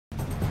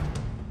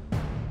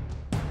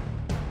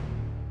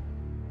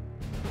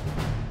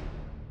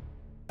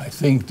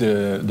think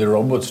the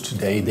robots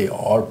today, they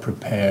are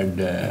prepared.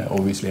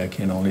 Obviously, I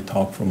can only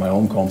talk from my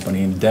own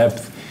company in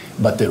depth,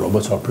 but the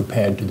robots are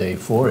prepared today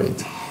for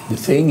it. The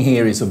thing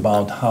here is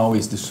about how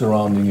is the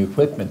surrounding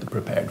equipment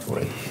prepared for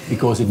it,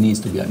 because it needs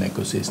to be an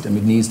ecosystem.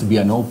 It needs to be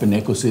an open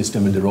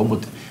ecosystem, and the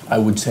robot, I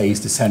would say,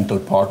 is the central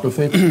part of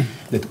it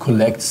that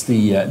collects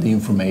the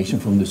information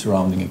from the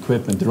surrounding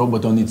equipment. The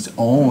robot on its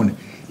own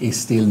is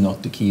still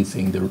not the key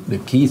thing. The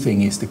key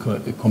thing is the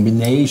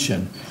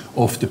combination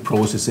of the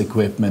process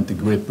equipment, the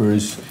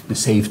grippers, the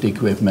safety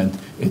equipment,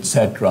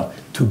 etc.,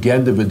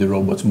 together with the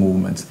robot's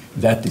movements.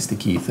 That is the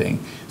key thing.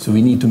 So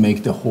we need to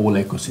make the whole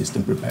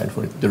ecosystem prepared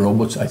for it. The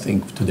robots, I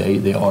think, today,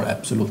 they are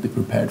absolutely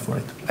prepared for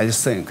it. I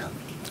think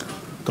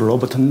the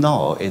robot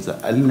now is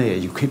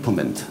only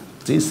equipment,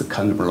 this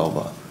kind of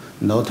robot,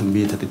 not to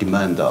meet the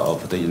demand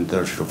of the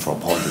Industry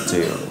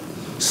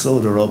 4.0. So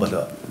the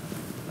robot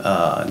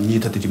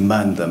need the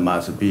demand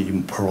must be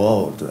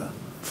improved.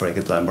 For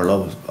example,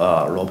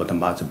 robot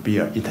must be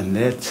an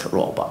internet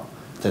robot.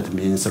 That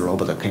means the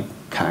robot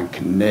can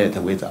connect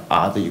with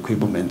other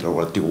equipment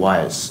or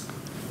device.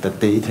 The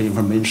data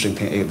information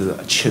can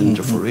exchange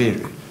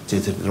freely.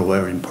 This is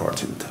very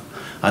important.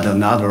 And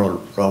another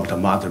robot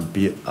must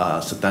be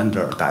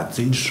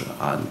standardization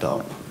and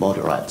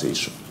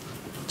modularization.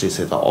 This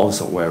is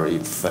also very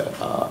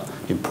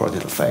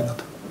important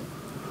fact.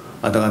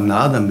 And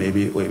another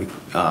maybe we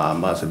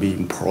must be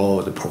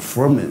improve the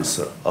performance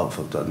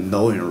of the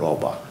knowing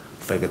robot.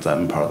 For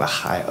example, the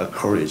high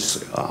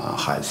accuracy,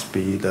 high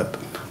speed,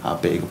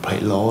 big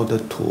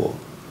payload to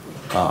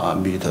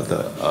meet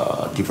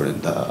the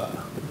different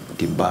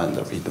demand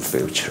in the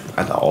future.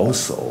 And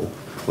also,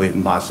 we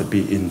must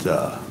be in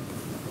the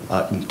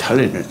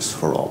intelligence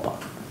for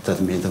robot.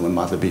 That means we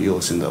must be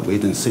using the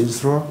vision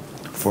sensor,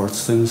 force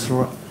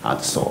sensor,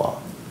 and so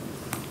on.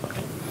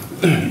 Okay.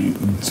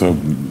 So,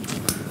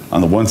 on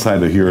the one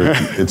side I hear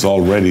it's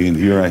all ready, and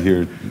here I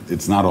hear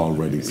it's not all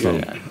ready. So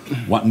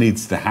what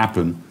needs to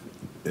happen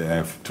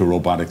to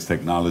robotics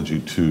technology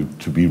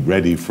to be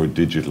ready for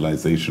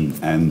digitalization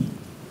and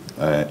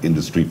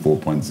Industry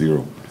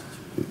 4.0?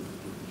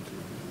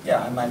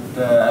 Yeah, I might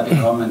add a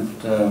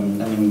comment. I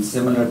mean,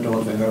 similar to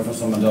what we heard from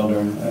some of the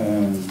other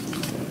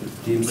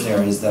teams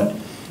there, is that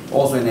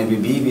also in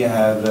ABB we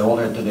have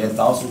already today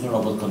thousands of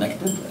robots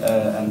connected,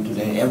 and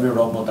today every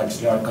robot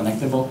actually are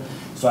connectable.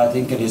 So I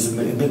think it is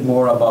a bit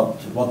more about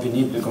what we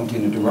need to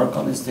continue to work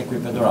on is the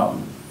equipment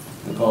around.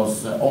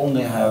 Because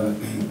only have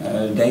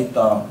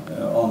data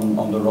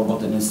on the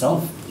robot in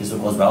itself is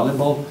of course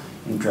valuable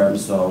in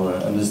terms of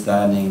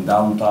understanding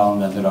downtime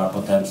when there are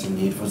potential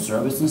need for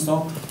service and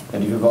so.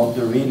 But if you want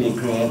to really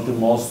create the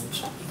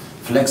most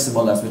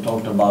flexible, as we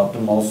talked about,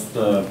 the most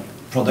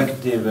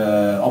productive,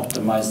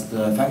 optimized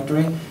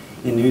factory,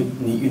 you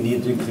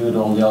need to include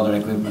all the other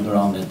equipment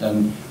around it.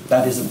 And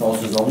that is a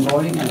process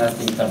ongoing, and I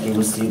think that we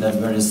will see that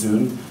very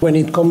soon. When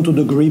it comes to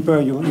the gripper,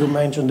 you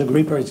mentioned the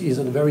gripper is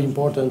a very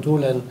important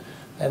tool,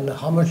 and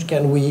how much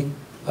can we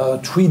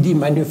 3D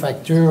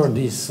manufacture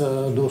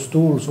those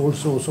tools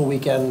also, so we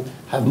can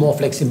have more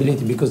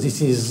flexibility, because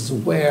this is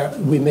where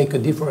we make a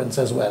difference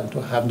as well,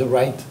 to have the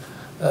right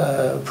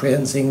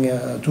prehensing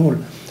tool.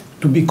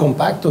 To be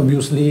compact,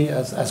 obviously,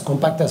 as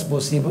compact as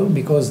possible,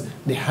 because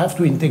they have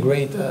to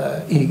integrate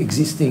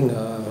existing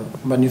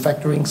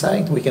manufacturing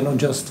site. We cannot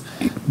just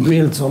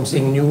build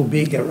something new,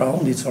 big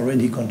around. It's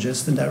already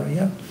congested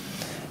area.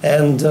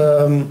 And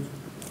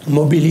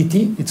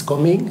mobility, it's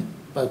coming,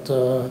 but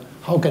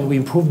how can we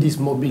improve this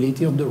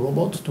mobility of the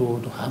robots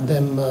to have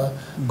them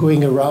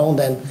going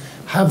around and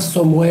have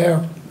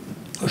somewhere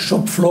a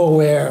shop floor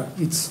where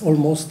it's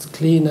almost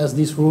clean as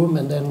this room,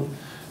 and then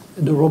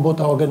the robots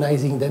are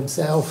organizing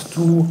themselves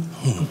to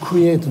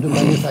create the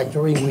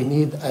manufacturing we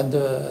need at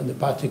the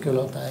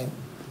particular time.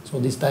 So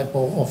this type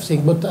of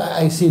thing. But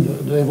I see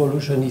the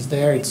evolution is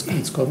there,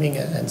 it's coming,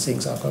 and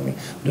things are coming.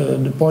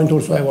 The point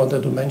also I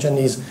wanted to mention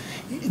is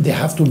they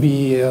have to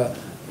be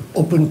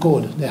open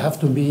code. They have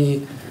to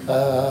be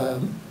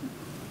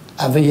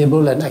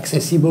available and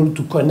accessible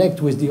to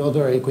connect with the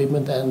other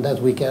equipment, and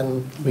that we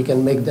can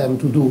make them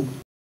to do.